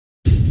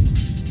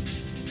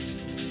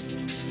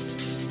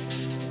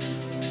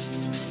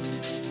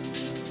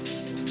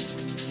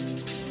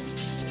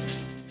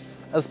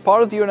As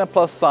part of the Euranet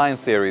Plus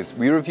Science series,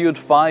 we reviewed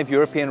 5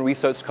 European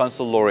Research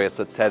Council laureates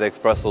at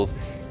TEDx Brussels.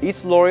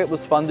 Each laureate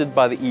was funded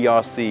by the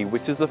ERC,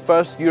 which is the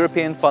first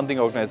European funding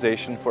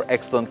organisation for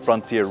excellent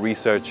frontier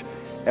research.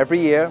 Every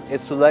year, it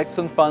selects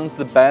and funds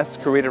the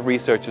best creative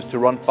researchers to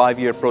run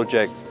 5-year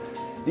projects.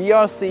 The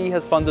ERC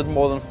has funded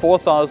more than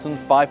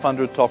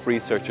 4,500 top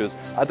researchers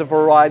at a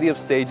variety of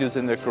stages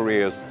in their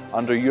careers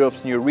under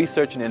Europe's new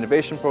Research and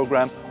Innovation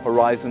Programme,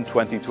 Horizon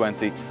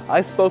 2020.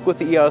 I spoke with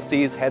the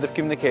ERC's Head of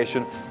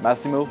Communication,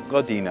 Massimo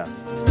Gaudina.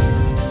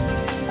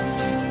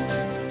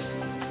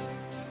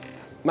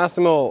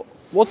 Massimo,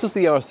 what does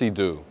the ERC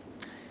do?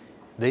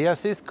 The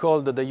ERC is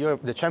called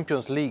the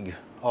Champions League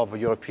of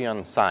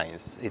European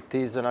Science. It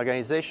is an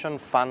organization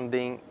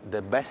funding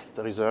the best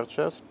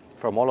researchers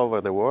from all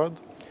over the world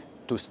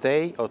to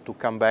stay or to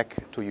come back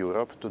to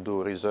Europe to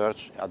do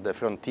research at the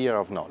frontier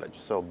of knowledge,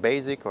 so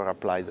basic or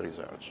applied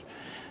research.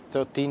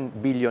 13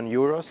 billion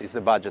euros is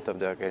the budget of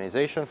the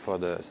organization for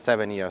the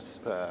 7 years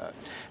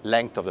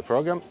length of the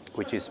program,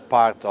 which is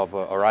part of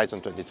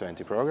Horizon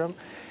 2020 program.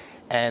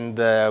 And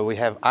we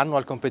have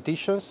annual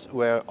competitions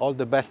where all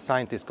the best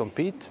scientists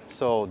compete,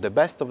 so the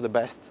best of the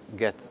best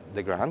get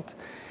the grant.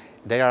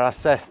 They are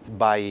assessed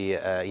by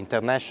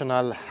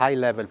international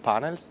high-level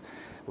panels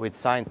with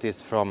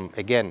scientists from,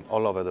 again,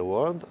 all over the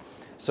world.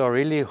 So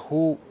really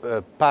who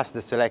pass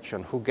the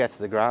selection, who gets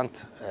the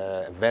grant,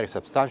 very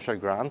substantial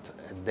grant,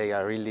 they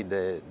are really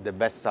the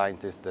best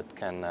scientists that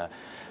can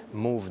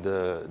move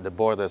the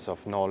borders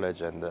of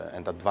knowledge and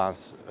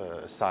advance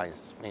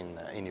science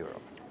in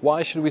Europe.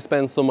 Why should we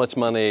spend so much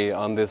money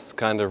on this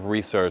kind of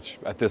research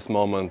at this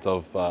moment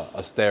of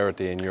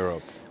austerity in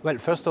Europe? Well,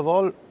 first of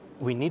all,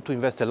 we need to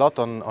invest a lot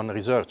on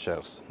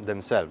researchers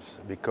themselves,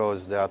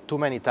 because there are too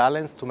many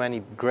talents, too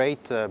many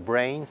great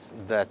brains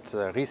that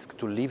risk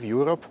to leave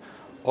Europe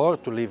or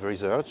to leave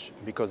research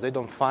because they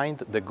don't find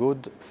the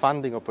good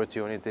funding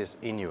opportunities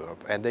in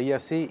Europe. And the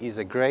ERC is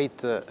a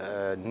great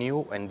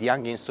new and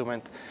young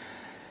instrument,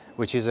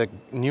 which is a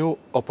new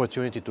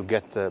opportunity to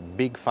get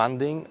big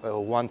funding,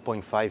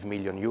 1.5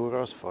 million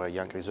euros for a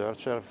young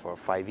researcher for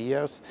 5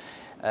 years.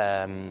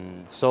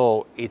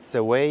 So it's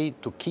a way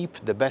to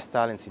keep the best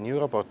talents in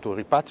Europe or to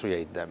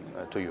repatriate them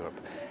to Europe.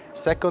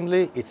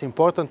 Secondly, it's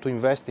important to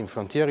invest in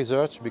frontier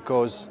research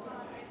because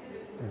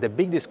the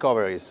big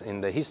discoveries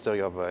in the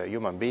history of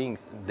human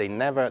beings, they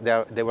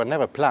were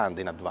never planned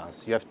in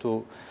advance. You have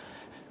to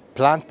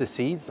plant the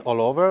seeds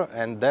all over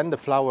and then the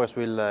flowers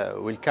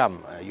will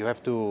come. You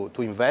have to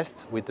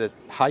invest with a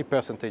high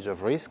percentage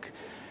of risk,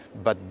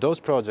 but those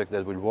projects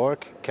that will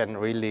work can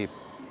really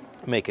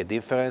make a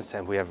difference,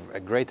 and we have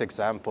great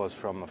examples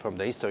from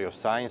the history of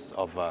science,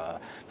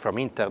 from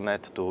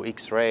internet to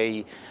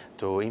X-ray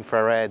to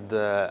infrared,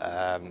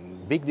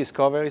 big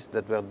discoveries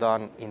that were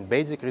done in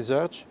basic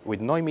research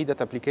with no immediate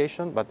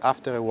application, but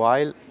after a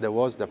while there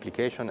was the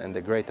application and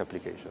the great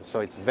application. So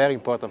it's very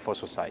important for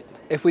society.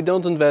 If we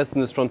don't invest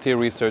in this frontier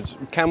research,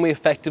 can we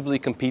effectively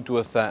compete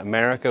with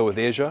America, with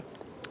Asia?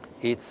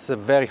 It's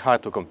very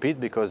hard to compete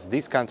because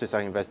these countries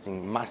are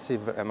investing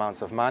massive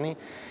amounts of money.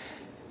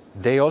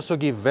 They also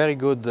give very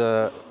good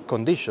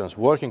conditions,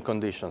 working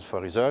conditions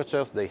for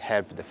researchers. They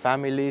help the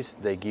families,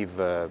 they give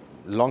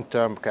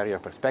long-term career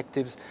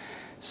perspectives.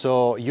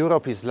 So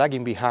Europe is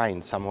lagging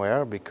behind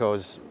somewhere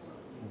because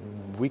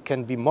we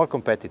can be more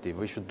competitive.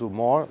 We should do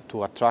more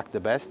to attract the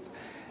best.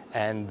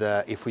 And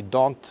if we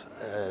don't,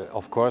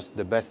 of course,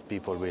 the best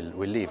people will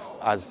leave,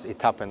 as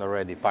it happened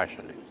already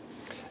partially.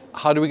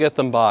 How do we get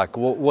them back?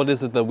 What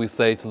is it that we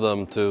say to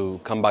them to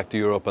come back to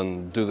Europe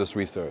and do this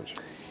research?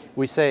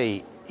 We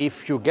say,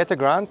 if you get a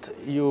grant,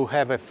 you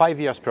have a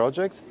 5-year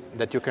project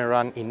that you can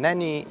run in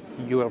any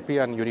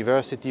European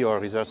university or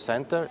research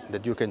center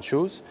that you can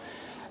choose.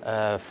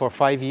 For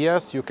 5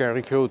 years, you can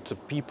recruit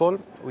people.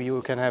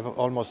 You can have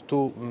almost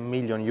 2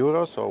 million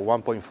euros or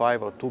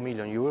 1.5 or 2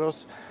 million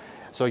euros.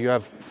 So you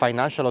have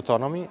financial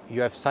autonomy,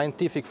 you have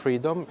scientific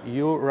freedom,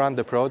 you run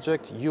the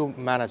project, you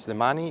manage the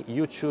money,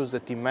 you choose the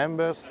team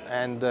members,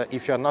 and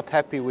if you are not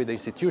happy with the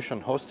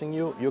institution hosting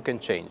you, you can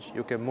change.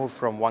 You can move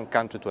from one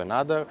country to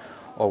another,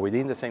 or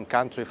within the same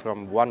country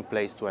from one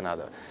place to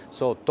another.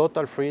 So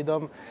total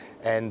freedom,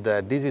 and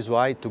this is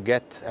why to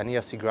get an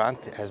ERC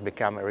grant has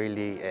become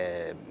really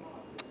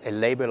a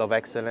label of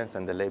excellence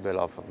and a label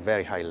of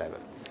very high level.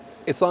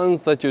 It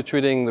sounds that you're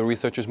treating the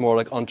researchers more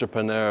like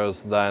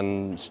entrepreneurs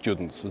than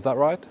students, is that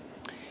right?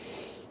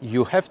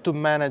 You have to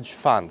manage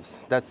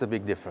funds, that's the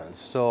big difference.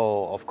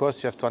 So of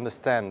course you have to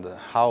understand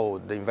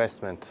how the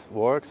investment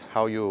works,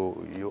 how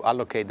you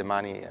allocate the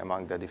money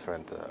among the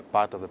different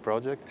parts of the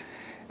project,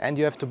 and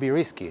you have to be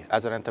risky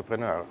as an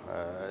entrepreneur.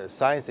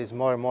 Science is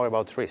more and more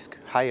about risk,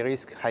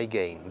 high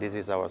gain, this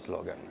is our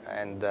slogan.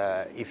 And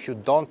if you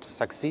don't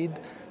succeed,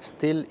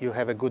 still you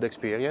have a good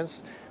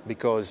experience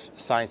because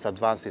science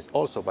advances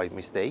also by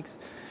mistakes.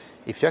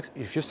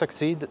 If you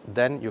succeed,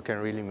 then you can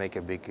really make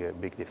a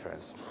big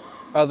difference.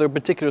 Are there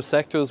particular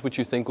sectors which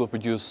you think will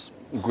produce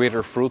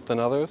greater fruit than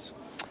others?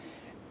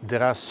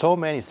 There are so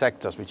many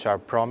sectors which are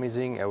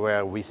promising,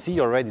 where we see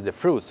already the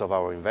fruits of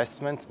our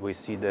investment. We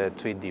see the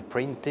 3D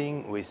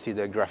printing, we see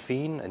the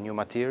graphene, a new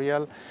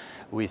material,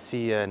 we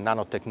see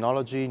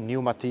nanotechnology,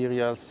 new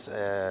materials,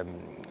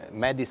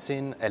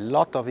 medicine, a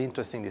lot of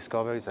interesting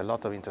discoveries, a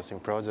lot of interesting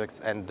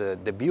projects. And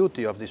the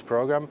beauty of this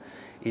program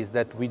is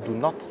that we do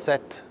not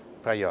set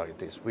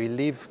priorities. We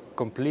leave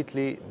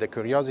completely the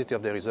curiosity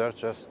of the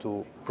researchers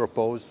to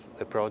propose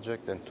a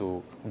project and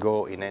to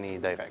go in any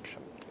direction.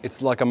 It's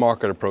like a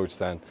market approach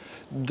then.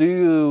 Do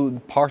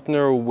you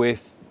partner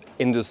with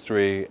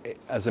industry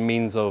as a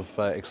means of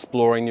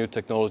exploring new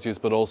technologies,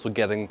 but also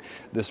getting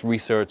this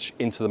research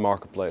into the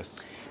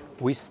marketplace?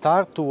 We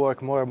start to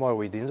work more and more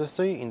with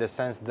industry, in the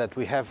sense that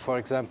we have, for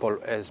example,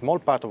 a small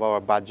part of our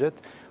budget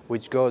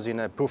which goes in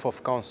a proof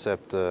of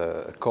concept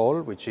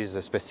call, which is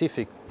a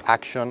specific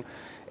action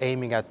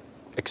aiming at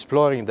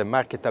exploring the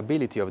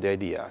marketability of the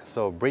idea,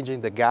 so bridging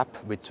the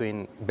gap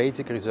between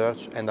basic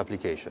research and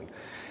application.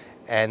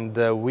 And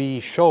we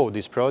show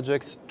these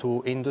projects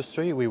to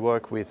industry. We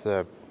work with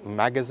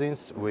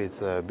magazines,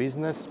 with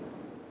business.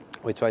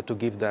 We try to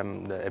give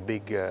them a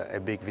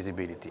big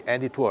visibility,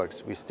 and it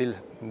works.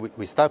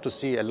 We start to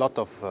see a lot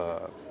of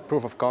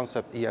proof of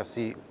concept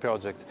ERC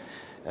projects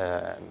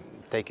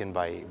taken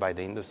by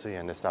the industry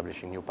and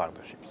establishing new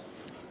partnerships.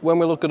 When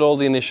we look at all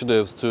the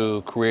initiatives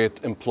to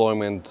create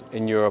employment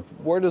in Europe,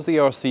 where does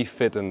ERC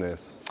fit in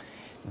this?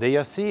 The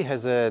ERC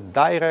has a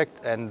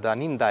direct and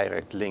an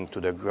indirect link to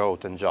the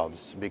growth and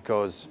jobs,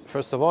 because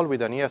first of all,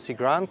 with an ERC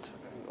grant,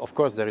 of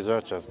course the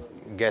researcher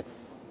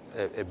gets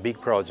a big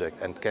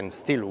project and can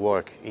still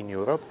work in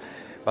Europe,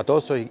 but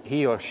also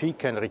he or she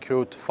can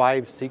recruit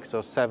 5, 6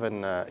 or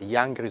 7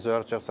 young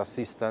researchers,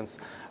 assistants,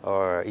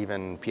 or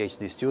even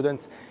PhD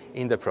students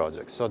in the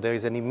project. So there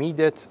is an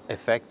immediate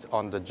effect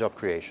on the job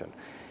creation.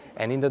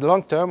 And in the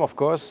long term, of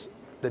course,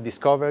 the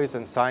discoveries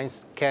and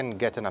science can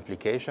get an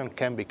application,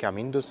 can become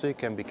industry,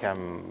 can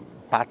become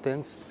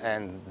patents,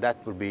 and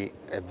that will be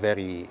a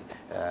very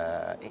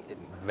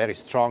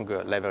strong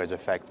leverage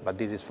effect, but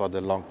this is for the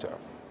long term.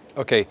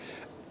 Okay,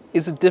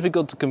 is it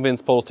difficult to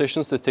convince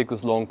politicians to take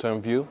this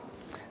long-term view?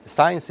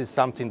 Science is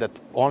something that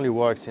only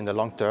works in the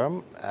long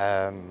term.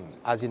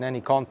 As in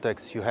any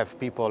context, you have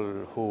people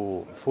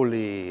who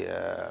fully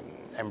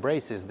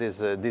embraces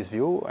this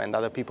view and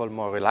other people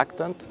more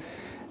reluctant.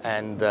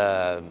 And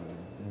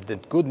the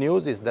good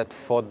news is that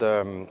for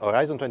the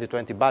Horizon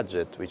 2020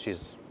 budget, which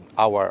is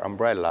our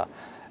umbrella,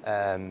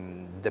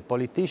 the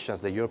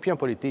politicians, the European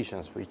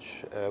politicians,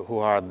 who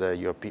are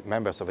the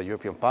members of the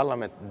European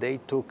Parliament, they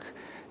took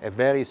a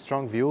very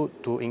strong view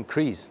to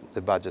increase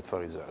the budget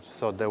for research.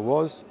 So there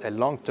was a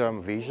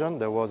long-term vision,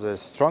 there was a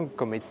strong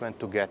commitment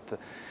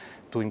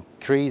to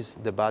increase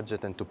the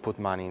budget and to put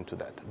money into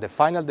that. The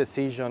final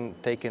decision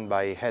taken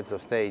by heads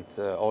of state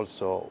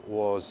also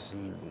was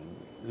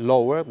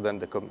lower than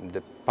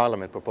the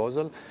Parliament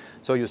proposal.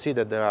 So you see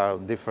that there are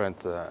different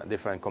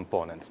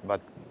components.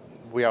 But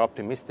we are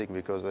optimistic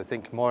because I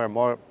think more and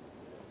more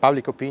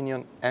public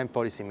opinion and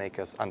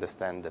policymakers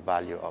understand the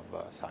value of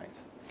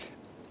science.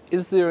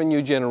 Is there a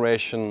new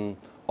generation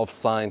of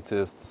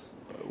scientists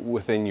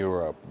within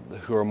Europe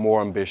who are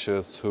more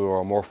ambitious, who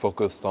are more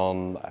focused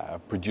on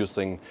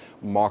producing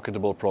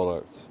marketable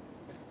products?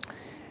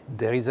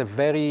 There is a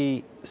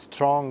very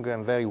strong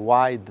and very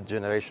wide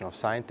generation of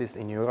scientists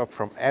in Europe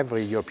from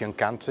every European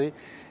country.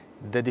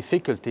 The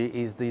difficulty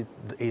is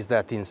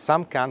that in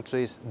some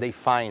countries they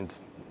find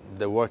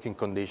the working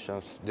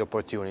conditions, the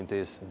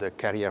opportunities, the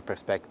career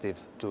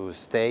perspectives to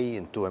stay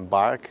and to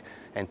embark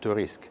and to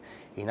risk.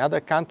 In other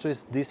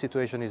countries, this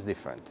situation is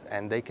different,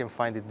 and they can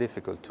find it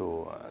difficult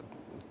to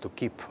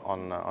keep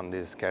on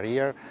this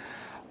career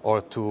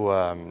or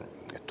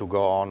to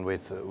go on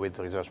with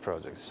research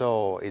projects.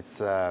 So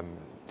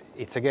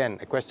it's again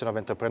a question of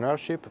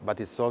entrepreneurship, but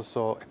it's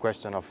also a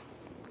question of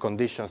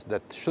conditions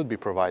that should be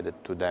provided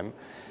to them,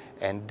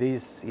 and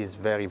this is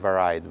very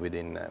varied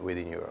within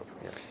Europe.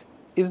 Yes.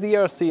 Is the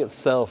ERC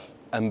itself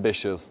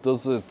ambitious?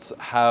 Does it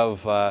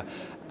have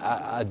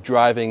a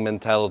driving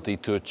mentality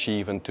to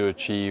achieve,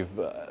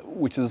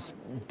 which is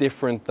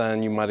different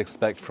than you might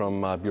expect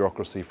from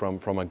bureaucracy,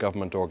 from a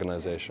government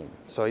organization?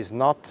 So it's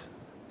not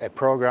a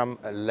program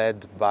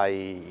led by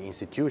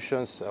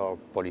institutions or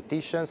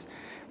politicians,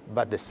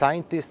 but the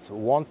scientists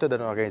wanted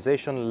an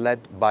organization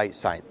led by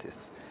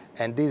scientists.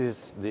 And this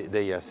is the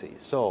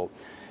ERC. So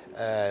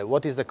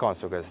what is the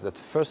consequence? That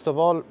first of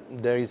all,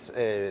 there is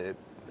a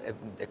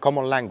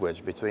common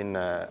language between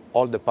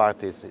all the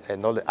parties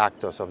and all the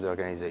actors of the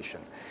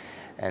organization.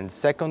 And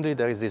secondly,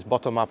 there is this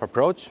bottom-up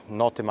approach,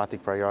 no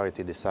thematic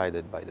priority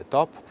decided by the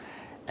top,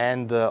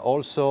 and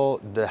also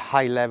the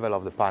high level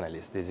of the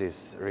panelists. This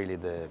is really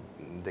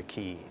the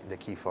key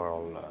for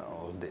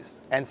all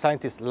this. And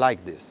scientists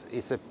like this.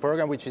 It's a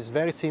program which is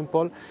very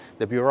simple,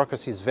 the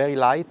bureaucracy is very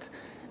light,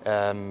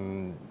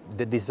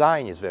 the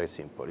design is very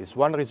simple. It's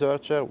one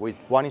researcher with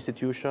one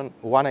institution,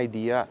 one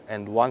idea,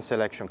 and one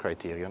selection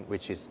criterion,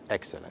 which is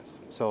excellence.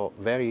 So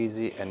very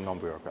easy and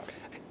non-bureaucratic.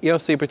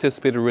 ERC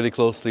participated really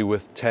closely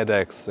with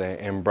TEDx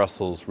in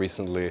Brussels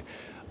recently.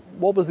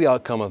 What was the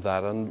outcome of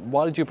that, and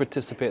why did you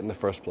participate in the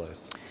first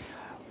place?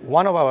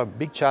 One of our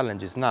big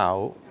challenges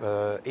now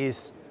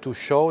is to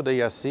show the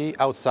ERC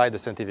outside the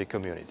scientific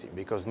community,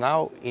 because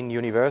now in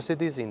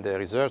universities, in the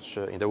research,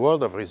 in the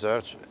world of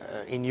research,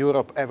 in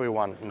Europe,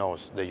 everyone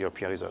knows the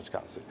European Research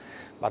Council.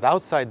 But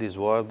outside this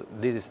world,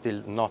 this is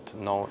still not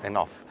known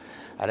enough.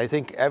 And I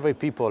think every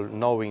people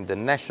knowing the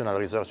National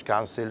Research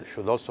Council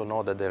should also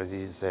know that there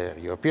is a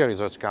European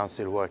Research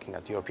Council working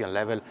at European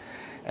level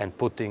and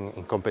putting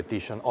in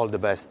competition all the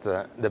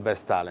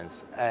best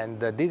talents. And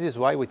this is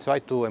why we try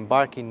to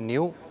embark in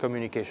new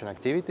communication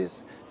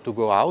activities, to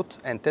go out,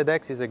 and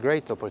TEDx is a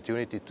great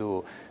opportunity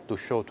to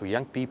show to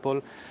young people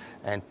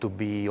and to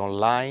be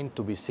online,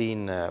 to be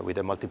seen with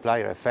a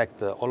multiplier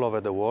effect all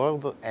over the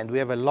world. And we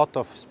have a lot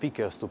of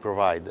speakers to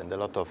provide and a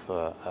lot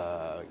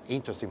of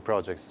interesting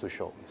projects to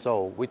show.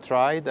 So we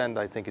tried, and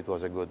I think it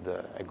was a good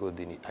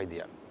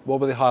idea.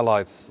 What were the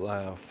highlights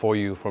for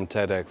you from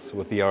TEDx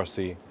with the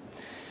ERC?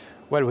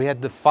 Well, we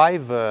had the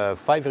five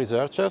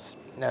researchers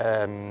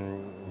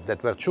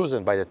that were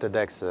chosen by the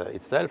TEDx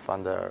itself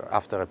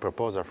after a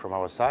proposal from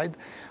our side.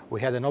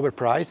 We had a Nobel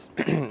Prize,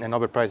 a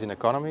Nobel Prize in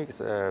Economics,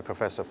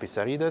 Professor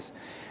Pissarides,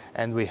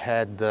 and we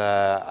had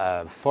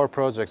 4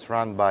 projects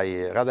run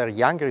by rather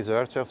young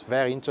researchers,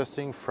 very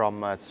interesting,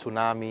 from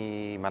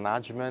tsunami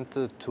management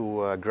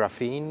to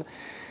graphene.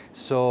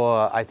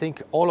 So I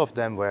think all of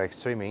them were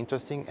extremely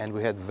interesting, and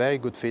we had very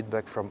good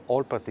feedback from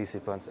all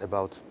participants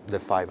about the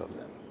 5 of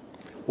them.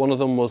 One of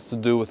them was to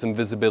do with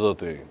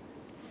invisibility.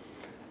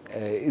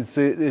 Is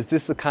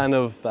this the kind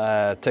of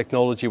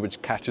technology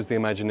which catches the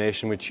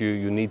imagination, which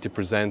you need to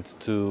present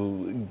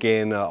to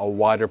gain a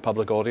wider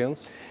public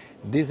audience?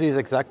 This is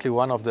exactly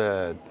one of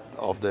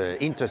the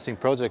interesting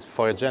projects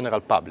for a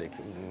general public.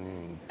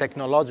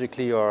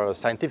 Technologically or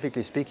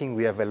scientifically speaking,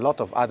 we have a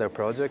lot of other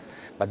projects,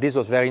 but this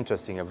was very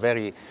interesting and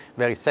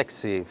very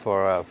sexy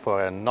for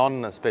a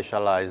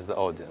non-specialized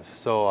audience.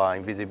 So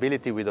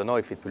invisibility, we don't know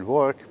if it will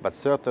work, but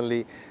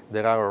certainly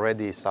there are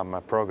already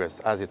some progress,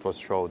 as it was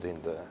showed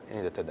in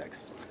the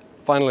TEDx.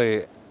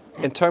 Finally,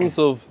 in terms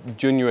of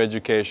junior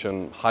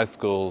education, high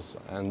schools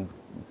and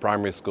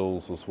primary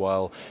schools as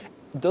well,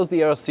 does the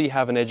ERC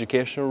have an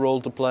educational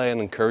role to play in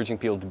encouraging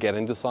people to get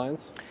into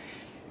science?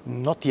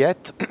 Not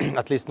yet,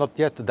 at least not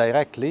yet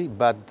directly,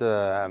 but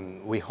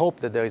we hope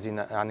that there is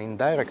an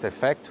indirect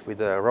effect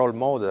with a role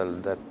model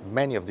that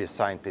many of these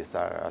scientists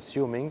are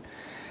assuming.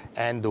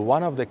 And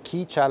one of the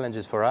key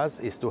challenges for us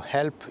is to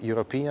help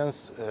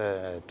Europeans,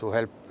 to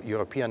help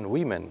European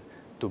women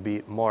to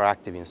be more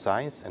active in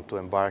science and to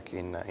embark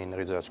in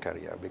research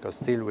career, because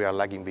still we are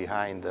lagging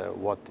behind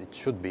what it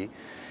should be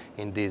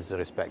in this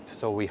respect.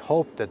 So we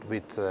hope that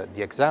with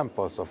the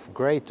examples of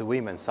great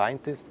women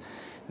scientists,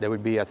 there will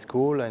be at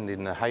school and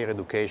in higher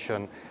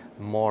education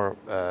more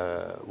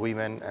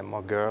women and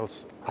more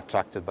girls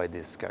attracted by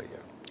this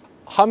career.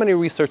 How many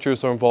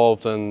researchers are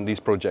involved in these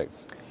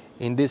projects?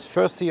 In these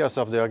first years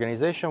of the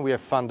organization, we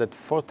have funded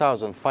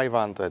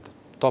 4,500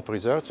 top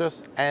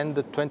researchers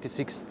and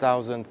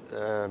 26,000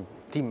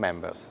 team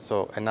members,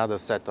 so another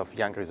set of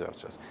young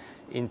researchers.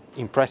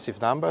 Impressive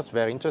numbers,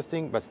 very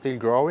interesting, but still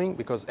growing,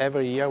 because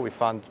every year we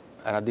fund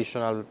an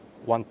additional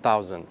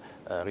 1,000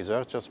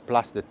 researchers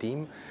plus the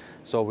team.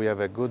 So we have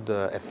a good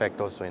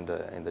effect also in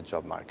the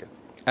job market.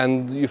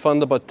 And you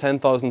fund about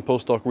 10,000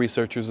 postdoc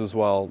researchers as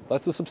well.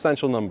 That's a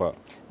substantial number.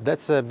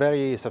 That's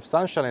very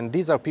substantial, and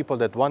these are people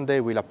that one day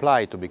will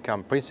apply to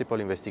become principal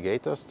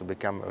investigators, to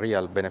become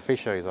real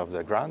beneficiaries of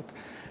the grant.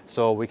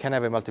 So we can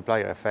have a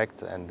multiplier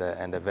effect and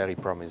a very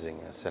promising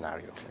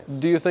scenario. Yes.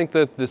 Do you think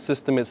that the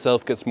system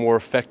itself gets more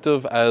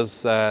effective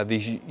as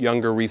these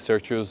younger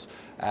researchers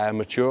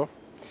mature?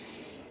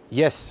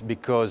 Yes,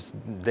 because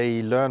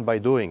they learn by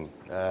doing,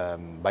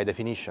 by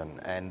definition,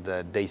 and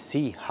they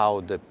see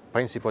how the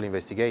principal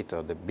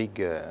investigator, the big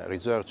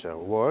researcher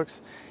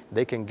works.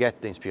 They can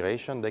get the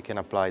inspiration, they can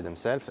apply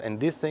themselves, and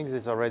these things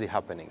is already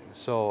happening.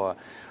 So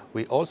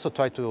we also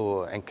try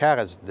to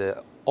encourage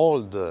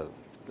all the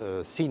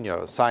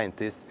senior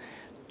scientists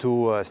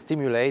to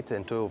stimulate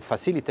and to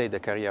facilitate the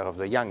career of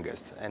the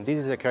youngest. And this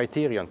is a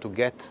criterion to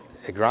get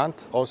a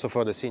grant also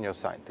for the senior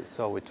scientists.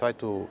 So we try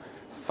to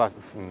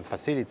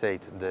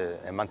facilitate the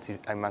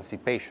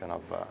emancipation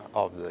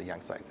of the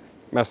young scientists.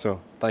 Massimo,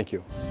 thank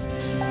you.